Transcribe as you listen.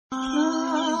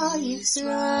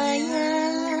Israel,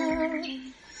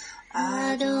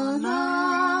 Adonai,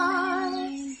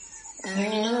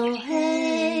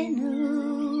 Eloheinu,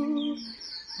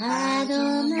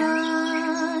 Adonai,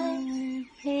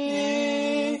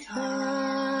 Echad,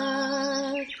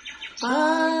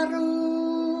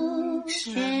 Baruch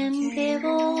Shem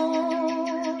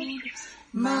Kevod,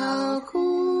 Malkuto,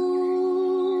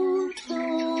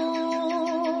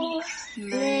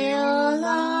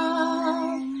 Leolam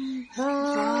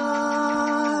Va'ed.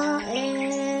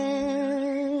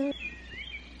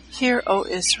 Hear, O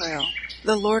Israel,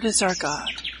 the Lord is our God,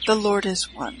 the Lord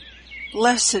is one.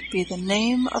 Blessed be the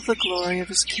name of the glory of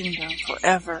his kingdom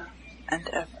forever and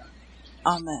ever.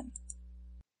 Amen.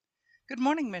 Good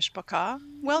morning, Mishpachah.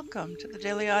 Welcome to the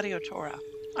Daily Audio Torah.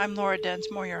 I'm Laura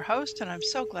Densmore, your host, and I'm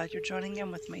so glad you're joining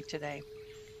in with me today.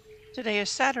 Today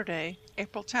is Saturday,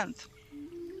 April 10th.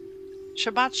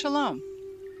 Shabbat Shalom.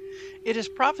 It is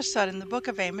prophesied in the book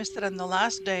of Amos that in the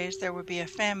last days there would be a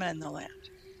famine in the land.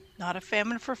 Not a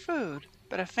famine for food,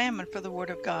 but a famine for the word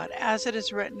of God, as it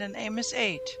is written in Amos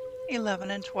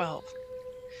 8:11 and 12.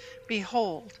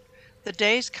 Behold, the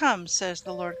days come, says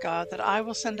the Lord God, that I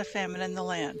will send a famine in the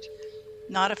land,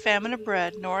 not a famine of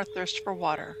bread, nor a thirst for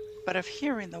water, but of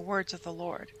hearing the words of the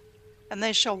Lord. And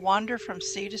they shall wander from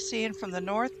sea to sea, and from the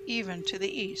north even to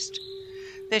the east.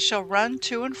 They shall run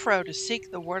to and fro to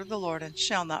seek the word of the Lord, and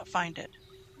shall not find it.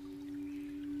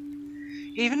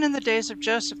 Even in the days of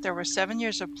Joseph there were 7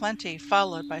 years of plenty,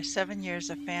 followed by 7 years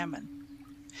of famine.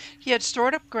 He had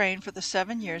stored up grain for the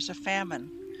 7 years of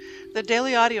famine. The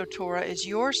Daily Audio Torah is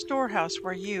your storehouse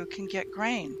where you can get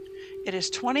grain. It is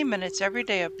 20 minutes every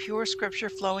day of pure scripture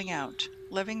flowing out,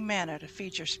 living manna to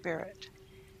feed your spirit.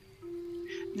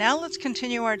 Now let's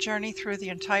continue our journey through the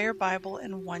entire Bible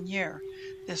in 1 year.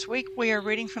 This week we are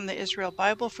reading from the Israel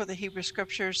Bible for the Hebrew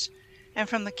Scriptures and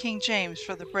from the King James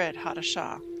for the Brit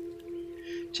Hadashah.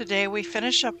 Today we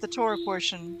finish up the Torah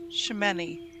portion,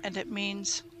 Shemini, and it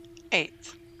means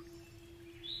eighth.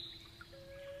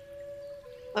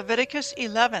 Leviticus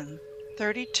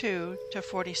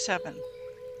 11:32-47.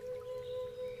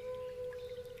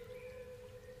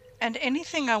 And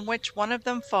anything on which one of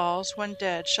them falls when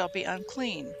dead shall be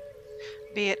unclean,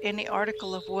 be it any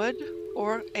article of wood,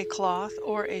 or a cloth,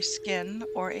 or a skin,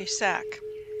 or a sack.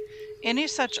 Any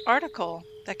such article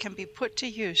that can be put to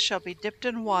use shall be dipped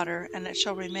in water, and it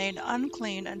shall remain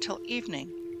unclean until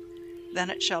evening.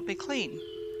 Then it shall be clean.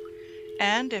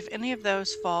 And if any of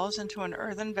those falls into an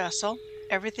earthen vessel,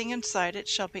 everything inside it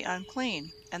shall be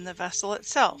unclean, and the vessel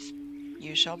itself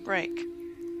you shall break.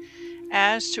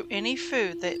 As to any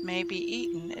food that may be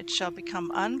eaten, it shall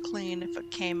become unclean if it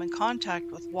came in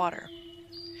contact with water.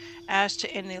 As to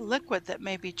any liquid that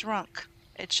may be drunk,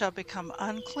 it shall become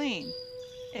unclean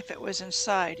if it was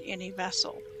inside any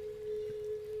vessel.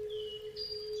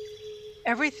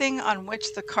 Everything on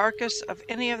which the carcass of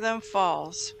any of them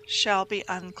falls shall be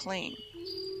unclean.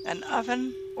 An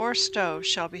oven or stove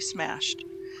shall be smashed.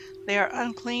 They are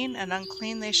unclean, and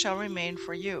unclean they shall remain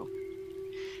for you.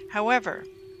 However,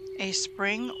 a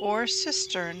spring or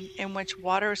cistern in which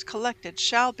water is collected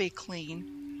shall be clean,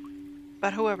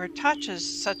 but whoever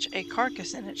touches such a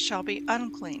carcass in it shall be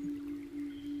unclean.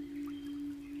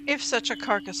 If such a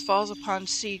carcass falls upon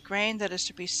seed grain that is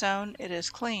to be sown, it is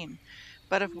clean.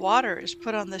 But if water is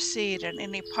put on the seed, and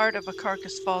any part of a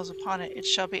carcass falls upon it, it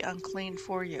shall be unclean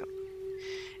for you.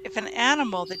 If an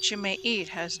animal that you may eat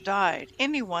has died,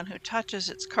 anyone who touches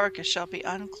its carcass shall be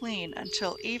unclean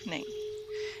until evening.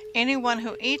 Anyone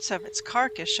who eats of its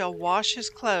carcass shall wash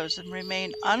his clothes and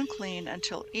remain unclean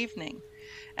until evening.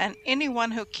 And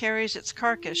anyone who carries its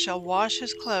carcass shall wash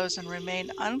his clothes and remain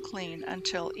unclean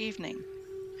until evening.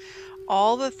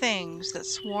 All the things that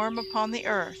swarm upon the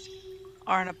earth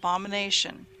are an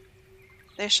abomination.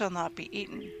 They shall not be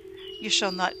eaten. You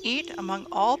shall not eat among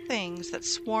all things that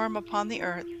swarm upon the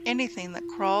earth anything that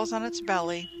crawls on its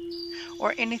belly,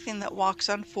 or anything that walks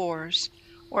on fours,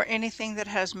 or anything that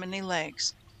has many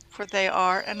legs, for they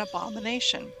are an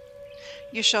abomination.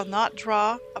 You shall not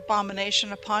draw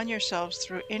abomination upon yourselves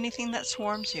through anything that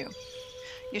swarms you.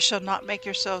 You shall not make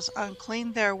yourselves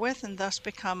unclean therewith, and thus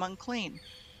become unclean.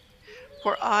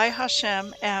 For I,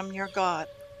 Hashem, am your God.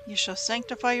 You shall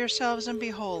sanctify yourselves and be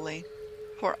holy,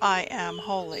 for I am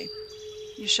holy.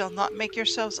 You shall not make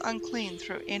yourselves unclean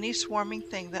through any swarming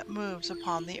thing that moves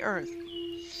upon the earth.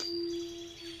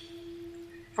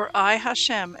 For I,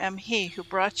 Hashem, am he who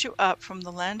brought you up from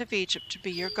the land of Egypt to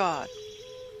be your God.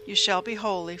 You shall be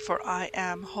holy, for I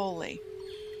am holy.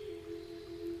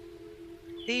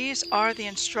 These are the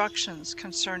instructions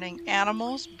concerning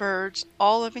animals, birds,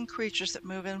 all living creatures that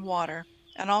move in water,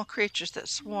 and all creatures that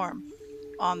swarm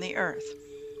on the earth.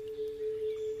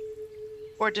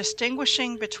 or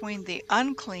distinguishing between the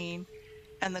unclean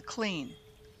and the clean,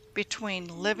 between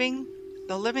the living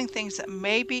things that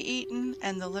may be eaten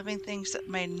and the living things that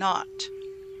may not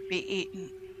be eaten.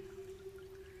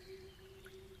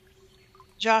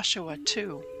 Joshua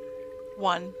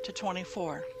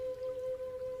 2:1-24.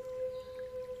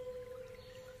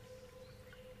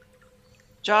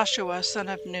 Joshua son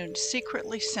of Nun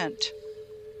secretly sent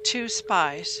 2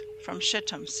 spies from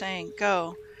Shittim, saying,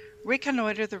 "Go,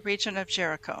 reconnoiter the region of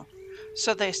Jericho."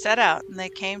 So they set out, and they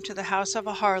came to the house of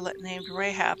a harlot named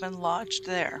Rahab and lodged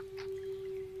there.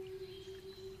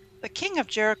 The king of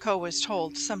Jericho was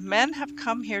told, "Some men have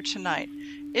come here tonight,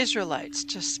 Israelites,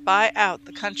 to spy out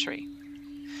the country."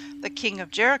 The king of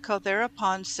Jericho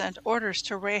thereupon sent orders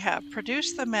to Rahab,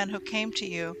 "Produce the men who came to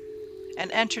you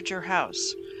and entered your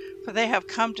house, for they have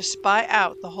come to spy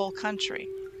out the whole country."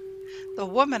 The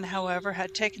woman, however,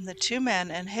 had taken the 2 men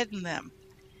and hidden them.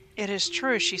 "It is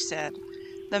true," she said,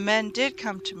 "the men did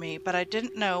come to me, but I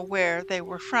didn't know where they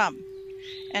were from.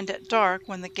 And at dark,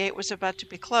 when the gate was about to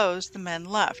be closed, the men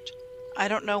left. I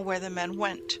don't know where the men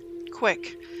went.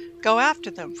 Quick, go after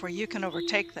them, for you can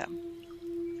overtake them."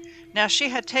 Now she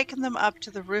had taken them up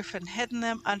to the roof and hidden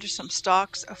them under some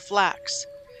stalks of flax,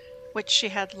 which she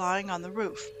had lying on the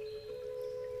roof.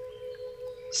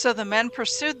 So the men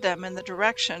pursued them in the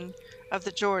direction of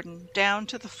the Jordan down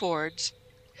to the fords,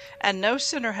 and no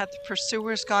sooner had the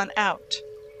pursuers gone out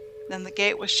than the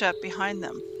gate was shut behind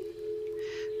them.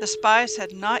 The spies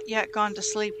had not yet gone to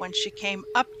sleep when she came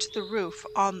up to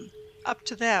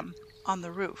them on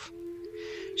the roof.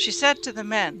 She said to the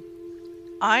men,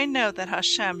 "I know that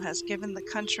Hashem has given the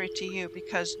country to you,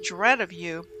 because dread of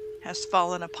you has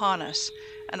fallen upon us,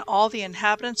 and all the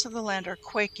inhabitants of the land are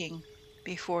quaking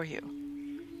before you.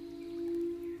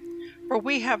 For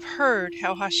we have heard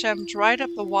how Hashem dried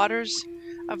up the waters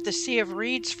of the Sea of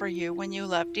Reeds for you when you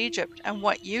left Egypt, and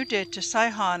what you did to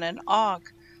Sihon and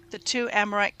Og, the 2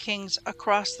 Amorite kings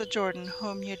across the Jordan,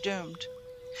 whom you doomed.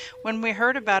 When we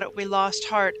heard about it, we lost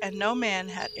heart, and no man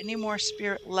had any more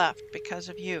spirit left because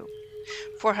of you.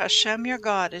 For Hashem your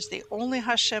God is the only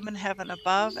Hashem in heaven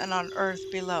above and on earth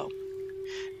below.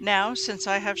 Now, since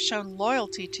I have shown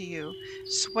loyalty to you,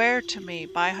 swear to me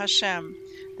by Hashem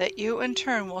that you in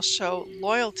turn will show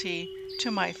loyalty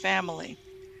to my family.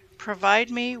 Provide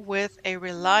me with a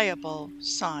reliable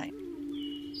sign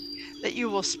that you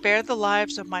will spare the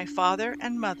lives of my father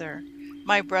and mother,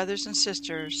 my brothers and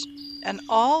sisters, and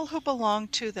all who belong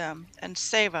to them, and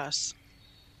save us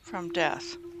from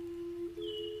death."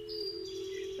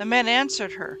 The men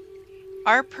answered her,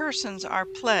 "Our persons are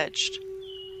pledged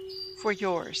for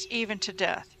yours, even to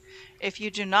death. If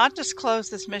you do not disclose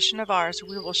this mission of ours,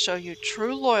 we will show you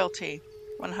true loyalty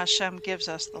when Hashem gives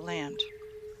us the land."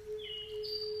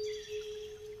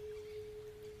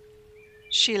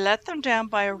 She let them down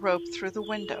by a rope through the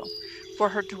window, for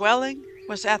her dwelling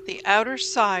was at the outer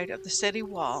side of the city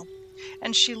wall,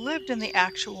 and she lived in the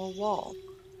actual wall.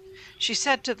 She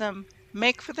said to them,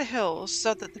 "Make for the hills,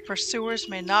 so that the pursuers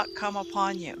may not come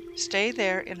upon you. Stay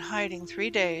there in hiding 3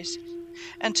 days,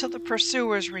 until the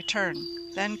pursuers return.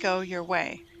 Then go your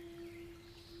way."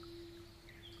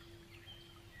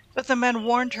 But the men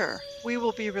warned her, "We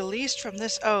will be released from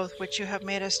this oath which you have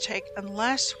made us take,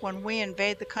 unless when we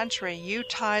invade the country you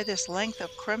tie this length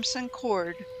of crimson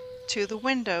cord to the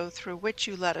window through which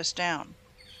you let us down.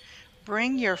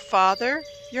 Bring your father,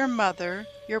 your mother,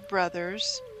 your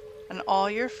brothers, and all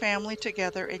your family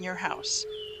together in your house.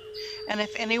 And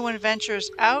if anyone ventures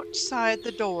outside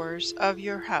the doors of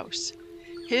your house,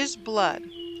 his blood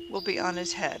will be on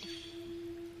his head,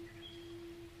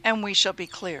 and we shall be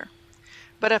clear.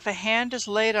 But if a hand is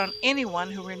laid on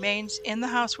anyone who remains in the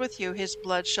house with you, his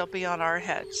blood shall be on our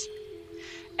heads.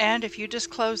 And if you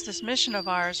disclose this mission of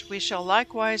ours, we shall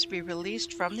likewise be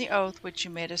released from the oath which you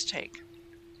made us take."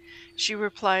 She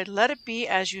replied, "Let it be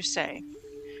as you say."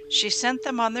 She sent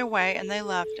them on their way, and they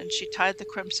left, and she tied the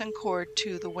crimson cord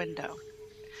to the window.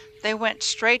 They went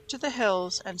straight to the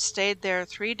hills and stayed there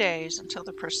 3 days until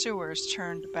the pursuers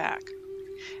turned back.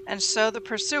 And so the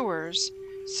pursuers,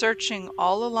 searching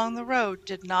all along the road,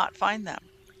 did not find them.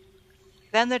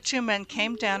 Then the 2 men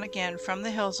came down again from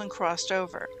the hills and crossed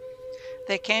over.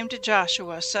 They came to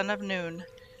Joshua son of Nun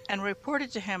and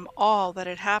reported to him all that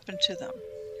had happened to them.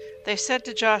 They said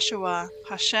to Joshua,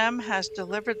 "Hashem has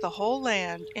delivered the whole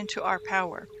land into our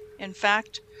power. In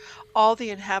fact, all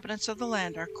the inhabitants of the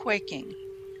land are quaking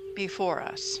before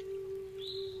us."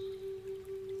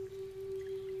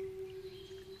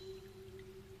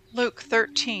 Luke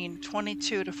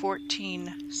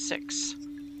 13:22-14:6.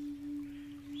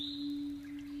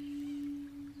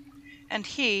 And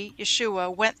he,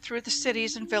 Yeshua, went through the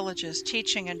cities and villages,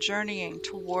 teaching and journeying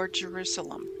toward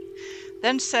Jerusalem.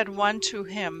 Then said one to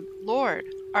him, Lord,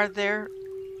 are there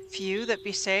few that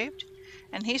be saved?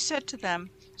 And he said to them,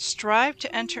 Strive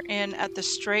to enter in at the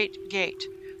strait gate,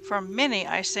 for many,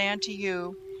 I say unto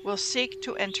you, will seek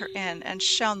to enter in, and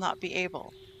shall not be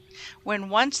able. When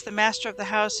once the master of the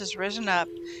house is risen up,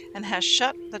 and has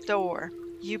shut the door,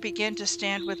 you begin to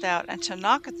stand without, and to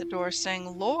knock at the door,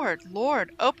 saying, Lord,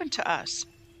 Lord, open to us.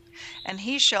 And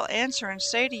he shall answer and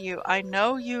say to you, I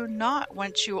know you not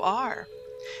whence you are.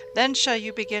 Then shall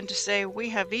you begin to say, We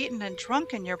have eaten and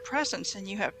drunk in your presence, and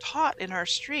you have taught in our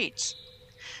streets.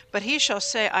 But he shall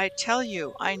say, I tell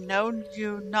you, I know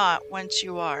you not whence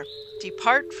you are.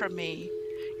 Depart from me,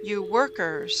 you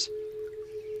workers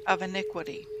of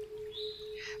iniquity.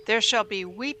 There shall be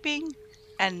weeping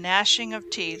and gnashing of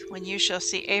teeth when you shall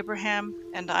see Abraham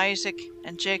and Isaac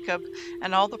and Jacob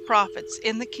and all the prophets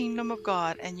in the kingdom of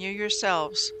God, and you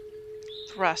yourselves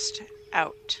thrust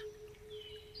out.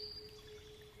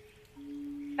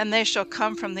 And they shall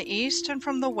come from the east and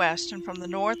from the west and from the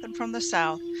north and from the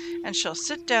south, and shall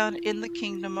sit down in the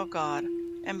kingdom of God.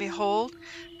 And behold,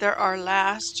 there are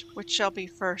last which shall be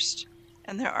first,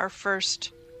 and there are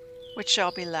first which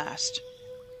shall be last.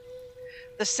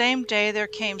 The same day there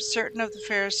came certain of the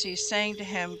Pharisees, saying to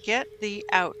him, Get thee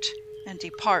out, and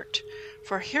depart,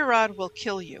 for Herod will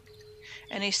kill you.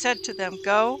 And he said to them,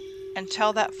 Go and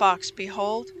tell that fox,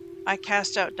 Behold, I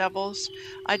cast out devils,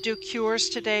 I do cures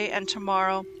today and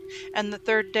tomorrow, and the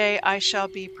third day I shall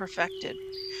be perfected.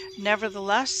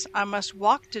 Nevertheless, I must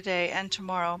walk today and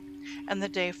tomorrow, and the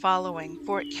day following,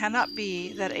 for it cannot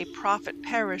be that a prophet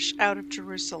perish out of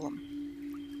Jerusalem.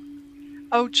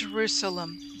 O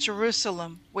Jerusalem,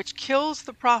 Jerusalem, which kills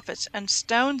the prophets and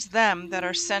stones them that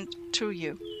are sent to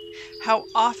you, how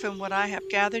often would I have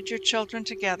gathered your children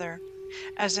together,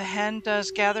 as a hen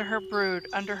does gather her brood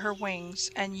under her wings,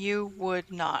 and you would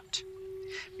not.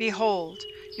 Behold,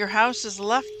 your house is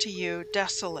left to you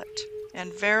desolate.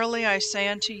 And verily I say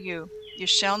unto you, you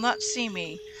shall not see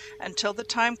me until the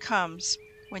time comes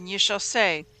when you shall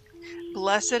say,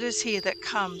 Blessed is he that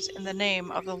comes in the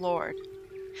name of the Lord.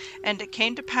 And it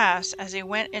came to pass, as he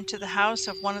went into the house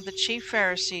of one of the chief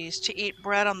Pharisees to eat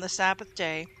bread on the Sabbath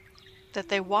day, that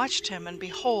they watched him, and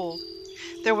behold,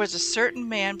 there was a certain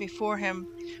man before him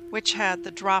which had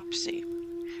the dropsy.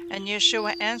 And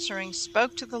Yeshua answering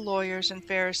spoke to the lawyers and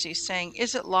Pharisees, saying,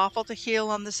 Is it lawful to heal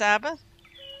on the Sabbath?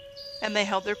 And they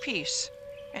held their peace.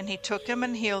 And he took him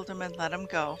and healed him, and let him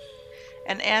go.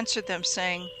 And answered them,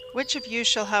 saying, Which of you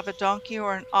shall have a donkey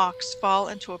or an ox fall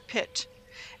into a pit,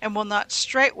 and will not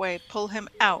straightway pull him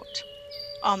out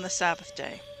on the Sabbath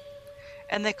day?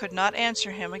 And they could not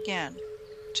answer him again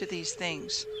to these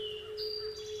things.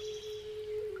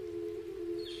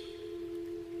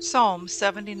 Psalm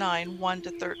 79,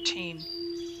 1-13.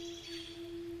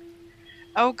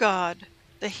 O God,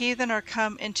 the heathen are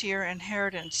come into your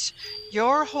inheritance.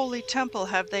 Your holy temple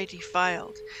have they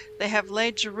defiled. They have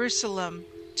laid Jerusalem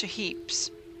to heaps.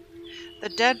 The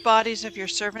dead bodies of your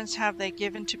servants have they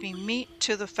given to be meat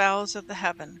to the fowls of the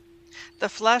heaven, the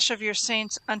flesh of your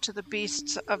saints unto the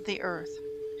beasts of the earth.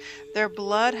 Their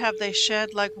blood have they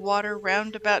shed like water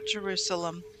round about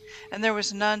Jerusalem, and there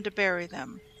was none to bury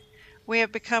them. We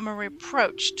have become a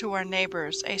reproach to our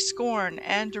neighbors, a scorn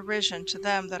and derision to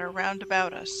them that are round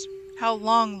about us. How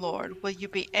long, Lord, will you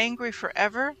be angry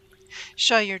forever?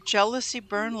 Shall your jealousy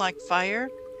burn like fire?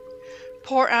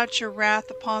 Pour out your wrath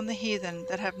upon the heathen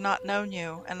that have not known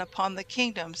you, and upon the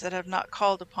kingdoms that have not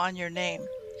called upon your name.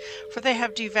 For they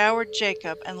have devoured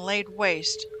Jacob, and laid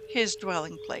waste his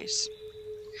dwelling place.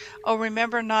 O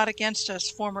remember not against us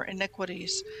former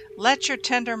iniquities. Let your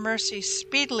tender mercy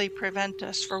speedily prevent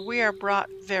us, for we are brought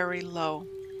very low.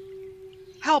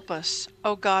 Help us,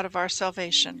 O God of our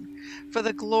salvation, for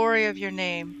the glory of your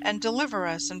name, and deliver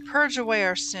us, and purge away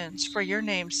our sins, for your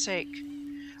name's sake.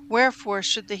 Wherefore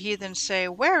should the heathen say,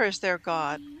 Where is their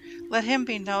God? Let him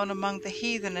be known among the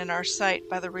heathen in our sight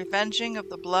by the revenging of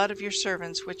the blood of your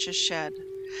servants which is shed.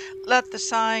 Let the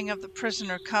sighing of the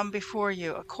prisoner come before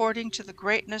you, according to the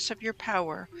greatness of your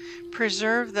power.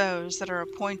 Preserve those that are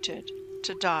appointed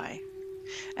to die.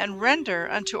 And render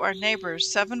unto our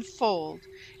neighbors sevenfold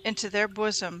into their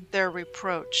bosom their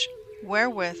reproach,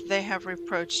 wherewith they have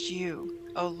reproached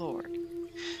you, O Lord.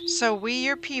 So we,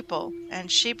 your people, and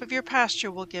sheep of your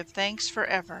pasture, will give thanks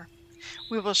forever.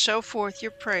 We will show forth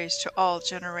your praise to all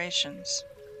generations.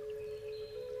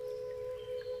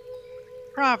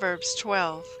 Proverbs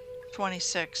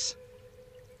 12:26.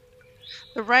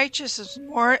 The righteous is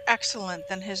more excellent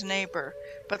than his neighbor,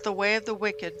 but the way of the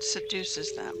wicked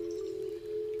seduces them.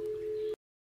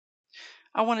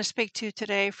 I want to speak to you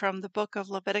today from the book of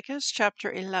Leviticus, chapter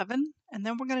 11, and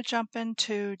then we're going to jump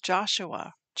into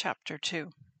Joshua, chapter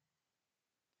 2.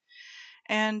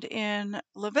 And in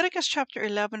Leviticus chapter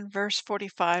 11, verse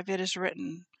 45, it is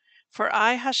written, "For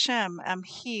I, Hashem, am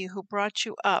he who brought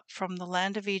you up from the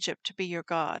land of Egypt to be your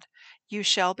God. You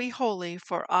shall be holy,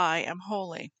 for I am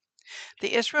holy."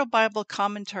 The Israel Bible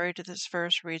commentary to this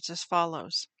verse reads as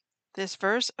follows. This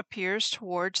verse appears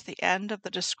towards the end of the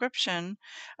description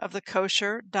of the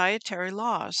kosher dietary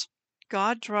laws.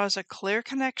 God draws a clear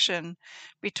connection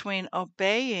between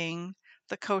obeying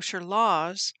the kosher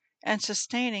laws and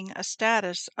sustaining a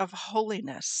status of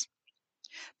holiness.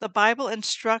 The Bible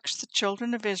instructs the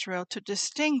children of Israel to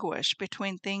distinguish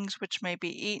between things which may be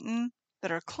eaten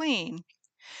that are clean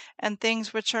and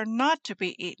things which are not to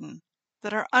be eaten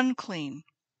that are unclean.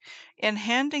 In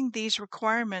handing these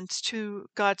requirements to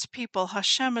God's people,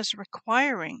 Hashem is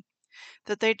requiring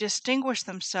that they distinguish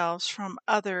themselves from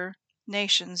other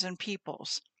nations and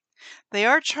peoples. They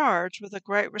are charged with a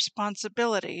great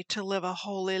responsibility to live a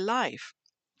holy life,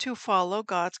 to follow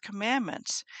God's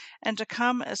commandments, and to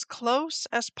come as close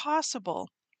as possible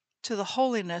to the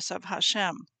holiness of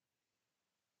Hashem.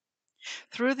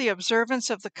 Through the observance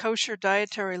of the kosher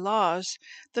dietary laws,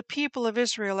 the people of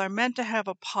Israel are meant to have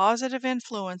a positive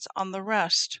influence on the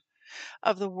rest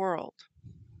of the world.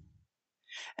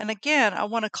 And again, I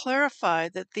want to clarify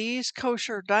that these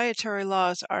kosher dietary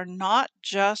laws are not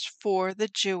just for the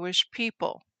Jewish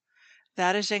people.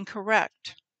 That is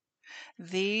incorrect.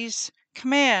 These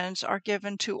commands are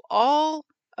given to all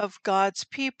of God's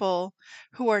people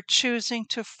who are choosing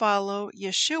to follow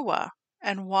Yeshua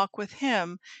and walk with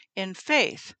Him in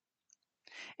faith.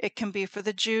 It can be for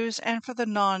the Jews and for the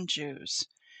non-Jews,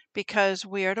 because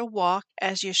we are to walk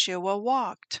as Yeshua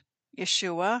walked.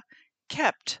 Yeshua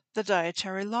kept the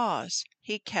dietary laws.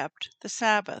 He kept the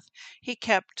Sabbath. He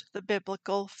kept the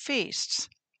biblical feasts.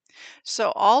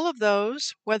 So all of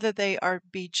those, whether they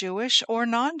be Jewish or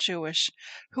non-Jewish,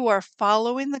 who are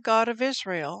following the God of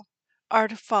Israel, are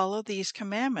to follow these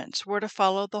commandments. We're to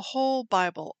follow the whole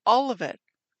Bible, all of it,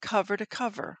 cover to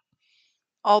cover.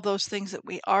 All those things that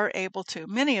we are able to.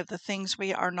 Many of the things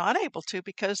we are not able to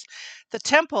because the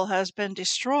temple has been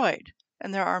destroyed,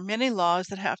 and there are many laws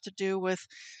that have to do with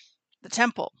the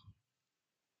temple,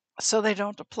 so they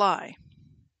don't apply.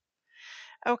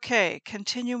 Okay,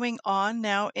 continuing on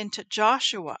now into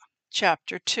Joshua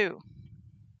chapter 2.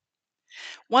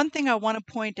 One thing I want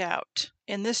to point out,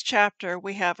 in this chapter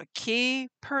we have a key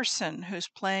person who's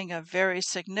playing a very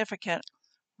significant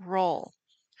role.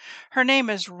 Her name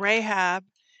is Rahab,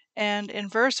 and in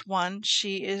verse 1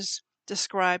 she is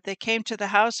described, they came to the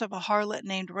house of a harlot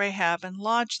named Rahab and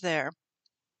lodged there.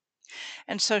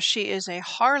 And so she is a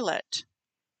harlot.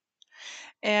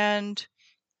 And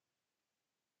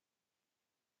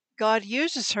God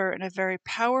uses her in a very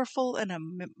powerful and a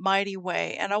mighty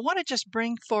way. And I want to just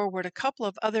bring forward a couple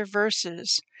of other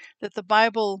verses that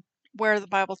where the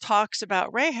Bible talks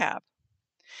about Rahab.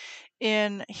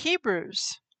 In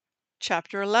Hebrews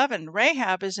chapter 11,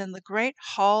 Rahab is in the great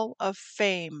hall of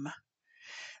fame,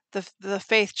 the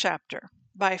faith chapter.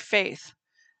 By faith,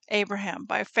 Abraham;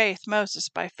 by faith, Moses;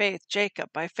 by faith, Jacob;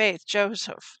 by faith,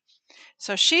 Joseph.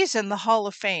 So she's in the hall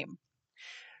of fame.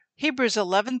 Hebrews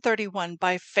 11:31,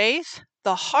 by faith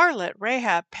the harlot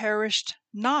Rahab perished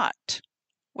not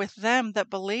with them that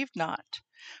believed not,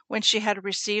 when she had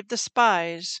received the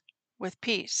spies with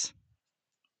peace.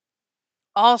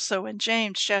 Also in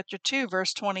James chapter 2,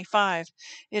 verse 25,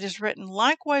 it is written,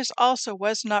 likewise also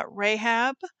was not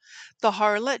Rahab the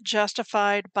harlot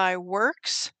justified by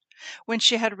works, when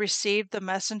she had received the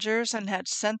messengers and had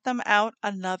sent them out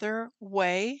another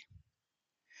way?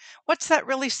 What's that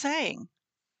really saying?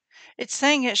 It's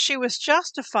saying that she was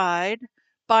justified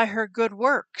by her good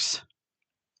works.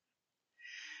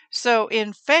 So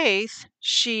in faith,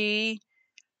 she's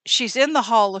in the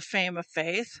hall of fame of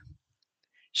faith.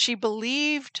 She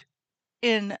believed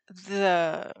in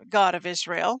the God of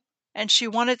Israel, and she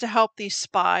wanted to help these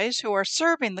spies who are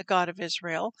serving the God of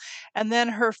Israel. And then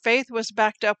her faith was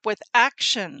backed up with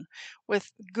action,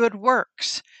 with good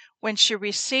works, when she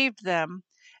received them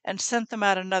and sent them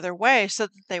out another way so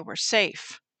that they were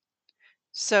safe.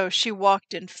 So she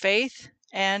walked in faith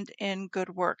and in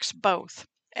good works, both.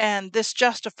 And this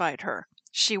justified her.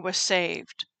 She was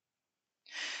saved.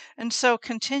 And so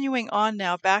continuing on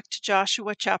now, back to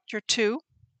Joshua chapter 2,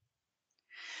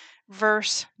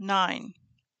 verse 9.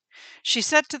 She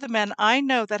said to the men, I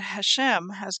know that Hashem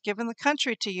has given the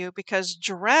country to you because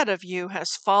dread of you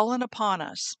has fallen upon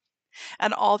us,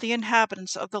 and all the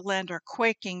inhabitants of the land are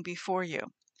quaking before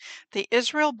you. The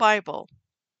Israel Bible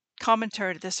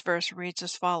commentary to this verse reads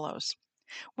as follows.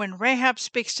 When Rahab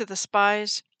speaks to the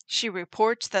spies, she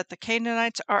reports that the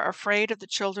Canaanites are afraid of the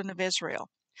children of Israel.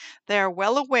 They are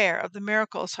well aware of the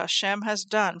miracles Hashem has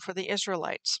done for the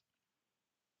Israelites,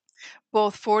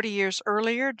 both 40 years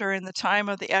earlier during the time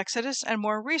of the Exodus and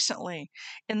more recently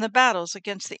in the battles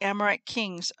against the Amorite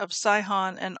kings of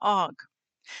Sihon and Og.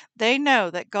 They know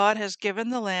that God has given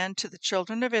the land to the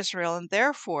children of Israel, and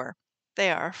therefore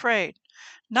they are afraid.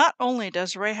 Not only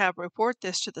does Rahab report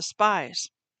this to the spies,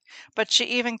 but she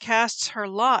even casts her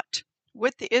lot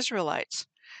with the Israelites.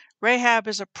 Rahab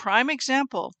is a prime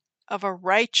example of a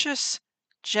righteous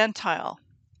Gentile.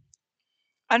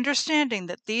 Understanding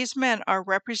that these men are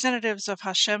representatives of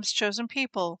Hashem's chosen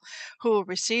people who will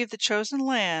receive the chosen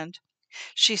land,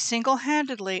 she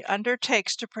single-handedly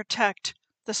undertakes to protect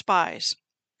the spies.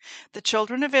 The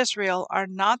children of Israel are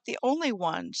not the only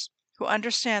ones who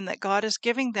understand that God is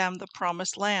giving them the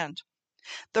promised land.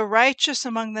 The righteous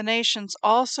among the nations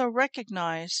also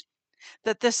recognize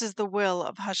that this is the will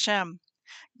of Hashem.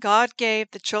 God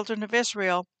gave the children of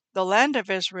Israel the land of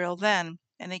Israel then,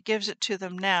 and He gives it to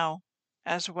them now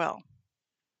as well.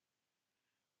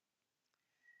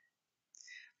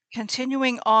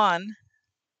 Continuing on,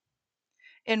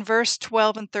 in verse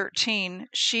 12 and 13,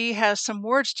 she has some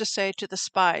words to say to the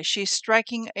spies. She's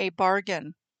striking a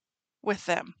bargain with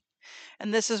them.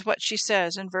 And this is what she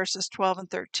says in verses 12 and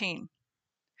 13.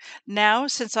 Now,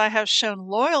 since I have shown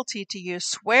loyalty to you,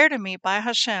 swear to me by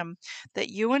Hashem that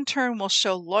you in turn will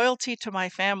show loyalty to my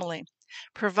family.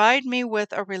 Provide me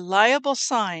with a reliable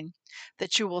sign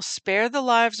that you will spare the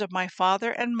lives of my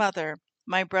father and mother,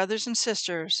 my brothers and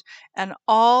sisters, and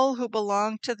all who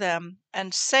belong to them,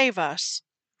 and save us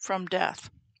from death.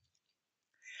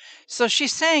 So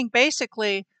she's saying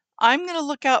basically, I'm going to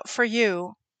look out for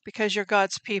you because you're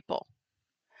God's people.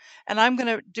 And I'm going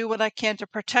to do what I can to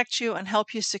protect you and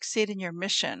help you succeed in your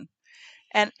mission.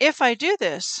 And if I do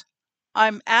this,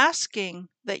 I'm asking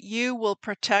that you will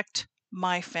protect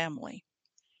my family.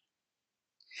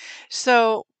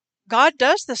 So God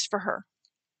does this for her.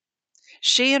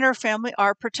 She and her family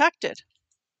are protected.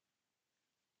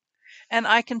 And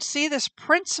I can see this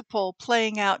principle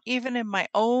playing out even in my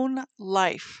own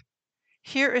life.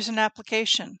 Here is an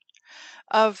application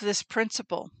of this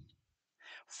principle.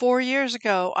 4 years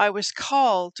ago, I was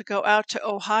called to go out to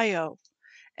Ohio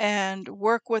and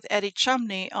work with Eddie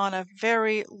Chumney on a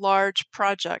very large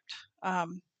project,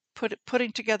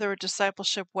 putting together a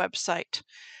discipleship website,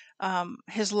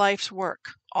 his life's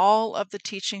work, all of the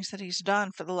teachings that he's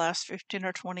done for the last 15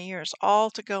 or 20 years, all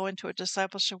to go into a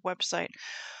discipleship website.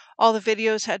 All the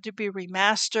videos had to be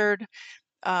remastered.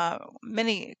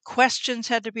 Many questions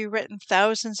had to be written,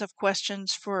 thousands of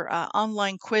questions for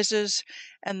online quizzes,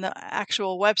 and the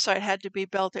actual website had to be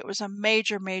built. It was a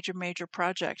major, major, major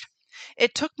project.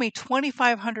 It took me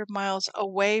 2,500 miles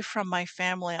away from my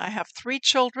family. I have 3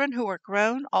 children who are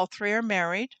grown, all 3 are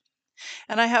married,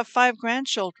 and I have 5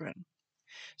 grandchildren.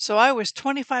 So I was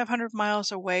 2,500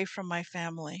 miles away from my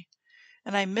family,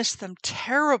 and I miss them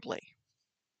terribly.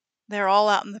 They're all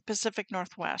out in the Pacific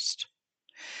Northwest.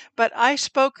 But I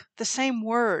spoke the same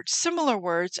words, similar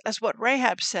words, as what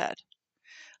Rahab said.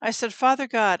 I said, Father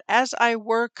God, as I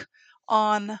work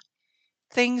on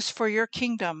things for your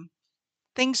kingdom,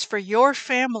 things for your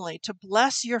family, to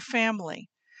bless your family,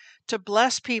 to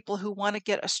bless people who want to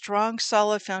get a strong,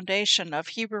 solid foundation of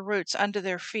Hebrew roots under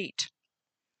their feet.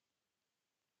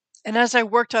 And as I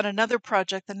worked on another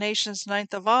project, the nation's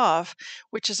 9th of Av,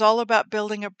 which is all about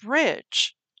building a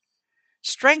bridge,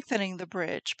 strengthening the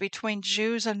bridge between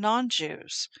Jews and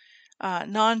non-Jews,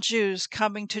 non-Jews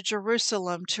coming to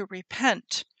Jerusalem to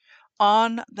repent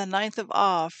on the 9th of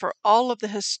Av for all of the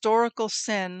historical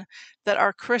sin that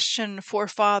our Christian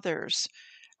forefathers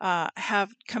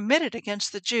have committed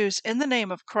against the Jews in the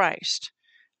name of Christ,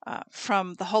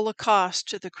 from the Holocaust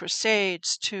to the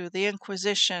Crusades to the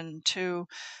Inquisition to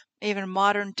even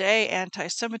modern day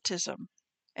anti-Semitism.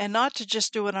 And not to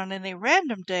just do it on any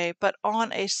random day, but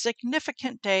on a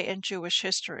significant day in Jewish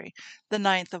history, the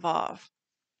 9th of Av.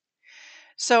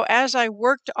 So as I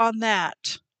worked on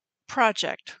that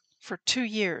project for 2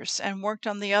 years and worked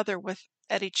on the other with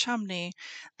Eddie Chumney,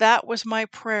 that was my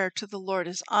prayer to the Lord,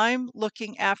 is I'm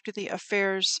looking after the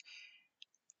affairs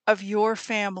of your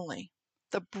family,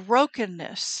 the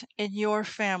brokenness in your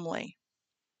family,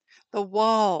 the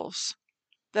walls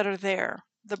that are there,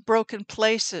 the broken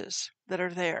places that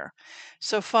are there.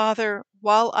 So, Father,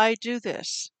 while I do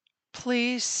this,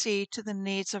 please see to the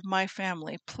needs of my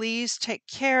family. Please take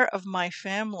care of my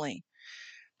family.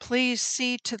 Please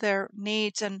see to their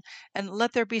needs and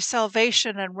let there be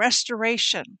salvation and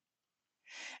restoration.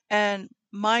 And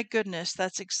My goodness,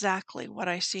 that's exactly what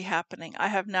I see happening. I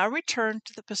have now returned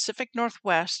to the Pacific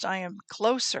Northwest. I am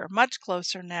closer, much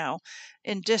closer now,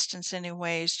 in distance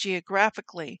anyways,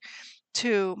 geographically,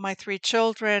 to my 3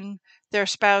 children, their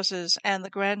spouses, and the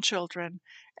grandchildren.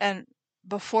 And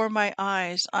before my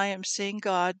eyes, I am seeing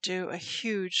God do a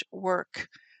huge work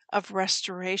of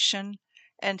restoration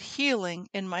and healing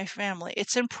in my family.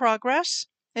 It's in progress.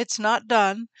 It's not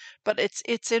done, but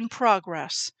it's in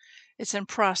progress. It's in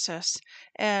process.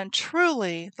 And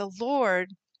truly, the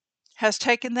Lord has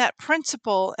taken that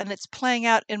principle and it's playing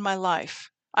out in my life.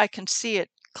 I can see it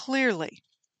clearly.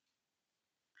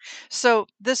 So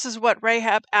this is what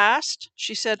Rahab asked.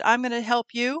 She said, I'm going to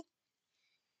help you.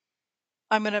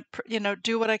 I'm going to,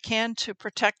 do what I can to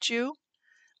protect you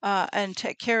and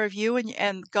take care of you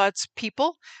and God's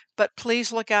people. But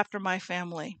please look after my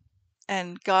family.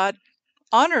 And God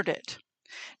honored it.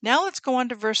 Now let's go on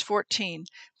to verse 14.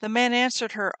 The man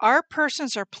answered her, Our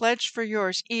persons are pledged for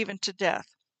yours even to death.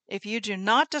 If you do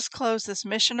not disclose this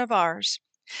mission of ours,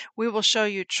 we will show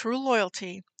you true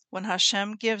loyalty when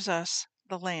Hashem gives us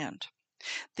the land.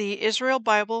 The Israel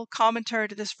Bible commentary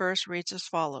to this verse reads as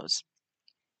follows.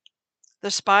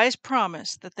 The spies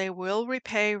promise that they will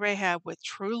repay Rahab with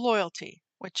true loyalty,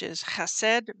 which is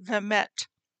chesed v'emet.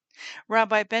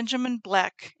 Rabbi Benjamin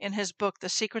Bleck, in his book The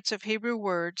Secrets of Hebrew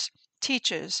Words,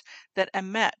 teaches that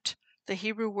emet, the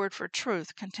Hebrew word for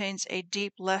truth, contains a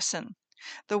deep lesson.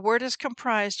 The word is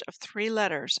comprised of 3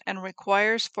 letters and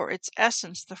requires for its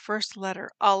essence the first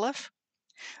letter Aleph,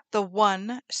 the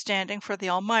one standing for the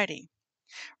Almighty.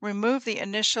 Remove the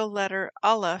initial letter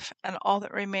Aleph and all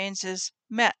that remains is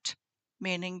Met,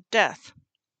 meaning death.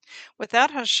 Without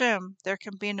Hashem, there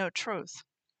can be no truth.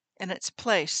 In its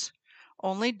place,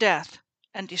 only death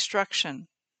and destruction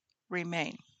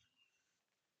remain.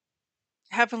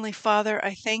 Heavenly Father,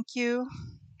 I thank you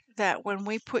that when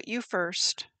we put you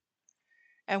first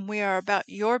and we are about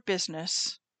your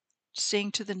business,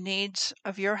 seeing to the needs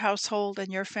of your household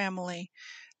and your family,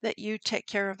 that you take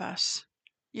care of us.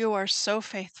 You are so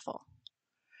faithful.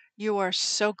 You are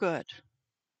so good.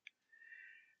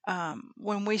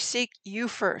 When we seek you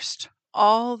first,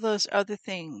 all those other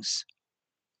things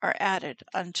are added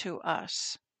unto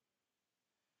us.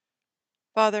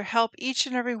 Father, help each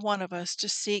and every one of us to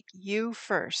seek you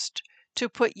first, to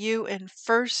put you in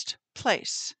first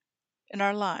place in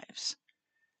our lives,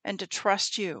 and to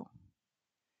trust you,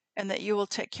 and that you will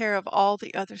take care of all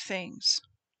the other things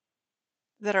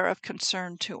that are of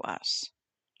concern to us.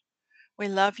 We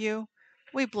love you,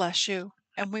 we bless you,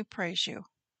 and we praise you.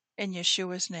 In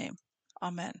Yeshua's name,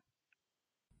 amen.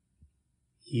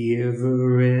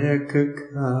 Yevrekka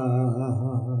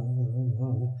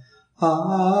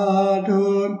Adonai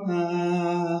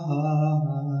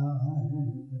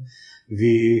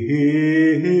Vish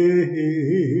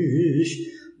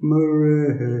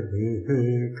Mereka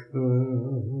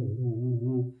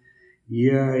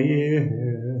Yair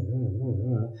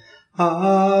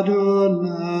Adonai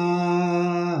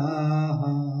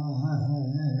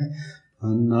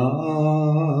Panavilaka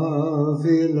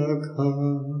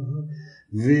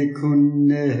Vikuneka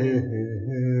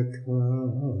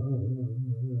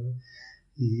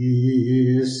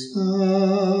Isa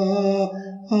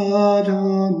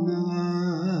Adonai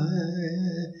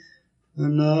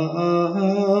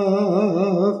Panav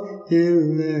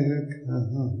Ileka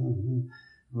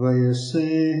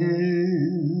Vayasem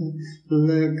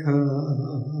Leka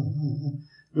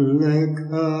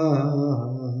Leka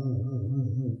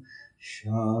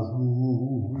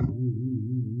Shalom.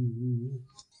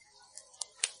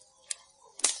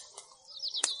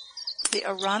 The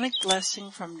Aaronic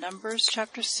blessing from Numbers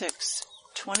chapter 6,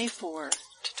 24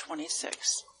 to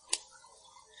 26.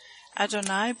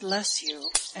 Adonai bless you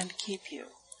and keep you.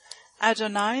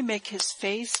 Adonai make his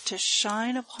face to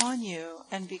shine upon you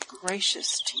and be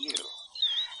gracious to you.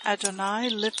 Adonai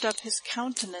lift up his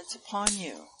countenance upon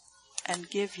you and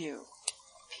give you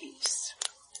peace.